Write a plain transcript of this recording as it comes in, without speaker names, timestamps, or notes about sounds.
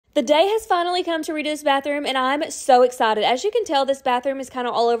The day has finally come to redo this bathroom, and I'm so excited. As you can tell, this bathroom is kind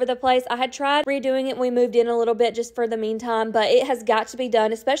of all over the place. I had tried redoing it when we moved in a little bit just for the meantime, but it has got to be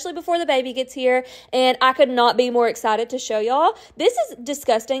done, especially before the baby gets here, and I could not be more excited to show y'all. This is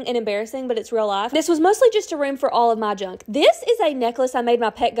disgusting and embarrassing, but it's real life. This was mostly just a room for all of my junk. This is a necklace I made my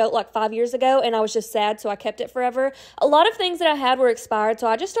pet goat like 5 years ago, and I was just sad, so I kept it forever. A lot of things that I had were expired, so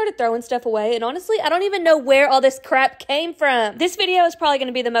I just started throwing stuff away, and honestly, I don't even know where all this crap came from. This video is probably going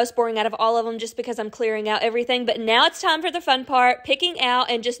to be the most boring out of all of them just because I'm clearing out everything, but now it's time for the fun part, picking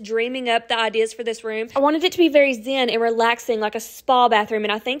out and just dreaming up the ideas for this room. I wanted it to be very zen and relaxing, like a spa bathroom,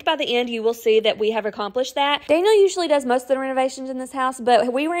 and I think by the end you will see that we have accomplished that. Daniel usually does most of the renovations in this house,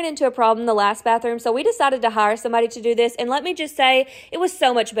 but we ran into a problem in the last bathroom, so we decided to hire somebody to do this, and let me just say, it was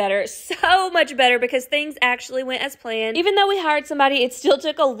so much better because things actually went as planned. Even though we hired somebody, it still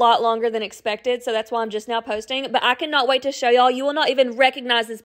took a lot longer than expected, so that's why I'm just now posting, but I cannot wait to show y'all. You will not even recognize